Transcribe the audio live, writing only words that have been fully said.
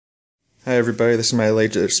Hi everybody, this is my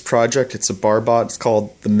latest project. It's a Barbot. It's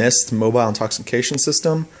called the MIS, the Mobile Intoxication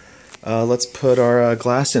System. Let's put our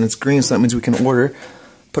glass in. It's green, so that means we can order.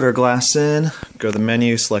 Put our glass in, go to the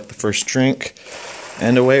menu, select the first drink,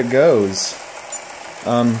 and away it goes.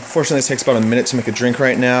 Fortunately, this takes about a minute to make a drink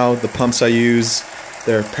right now. The pumps I use,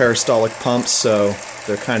 they're peristaltic pumps, so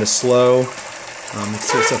they're kind of slow. Let's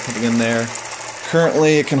see what's pumping in there.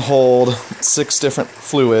 Currently, it can hold 6 different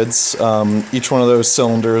fluids. Each one of those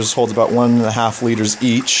cylinders holds about 1.5 liters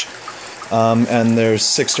each. And there's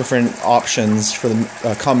 6 different options for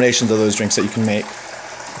the combinations of those drinks that you can make.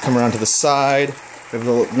 Come around to the side. We have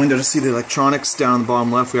a little window to see the electronics. Down on the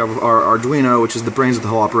bottom left, we have our Arduino, which is the brains of the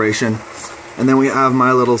whole operation. And then we have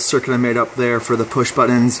my little circuit I made up there for the push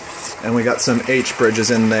buttons. And we got some H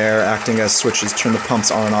bridges in there acting as switches to turn the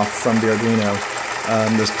pumps on and off from the Arduino.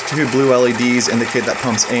 Those 2 blue LEDs indicate that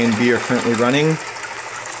pumps A and B are currently running.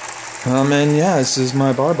 And yeah, this is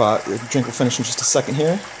my Barbot. The drink will finish in just a second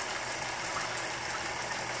here.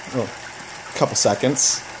 Oh, a couple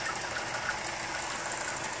seconds.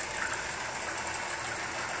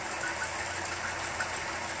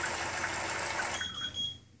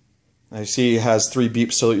 Now you see it has 3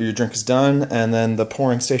 beeps so that your drink is done, and then the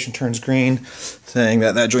pouring station turns green, saying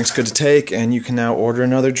that that drink's good to take, and you can now order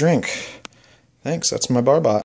another drink. Thanks, that's my Barbot.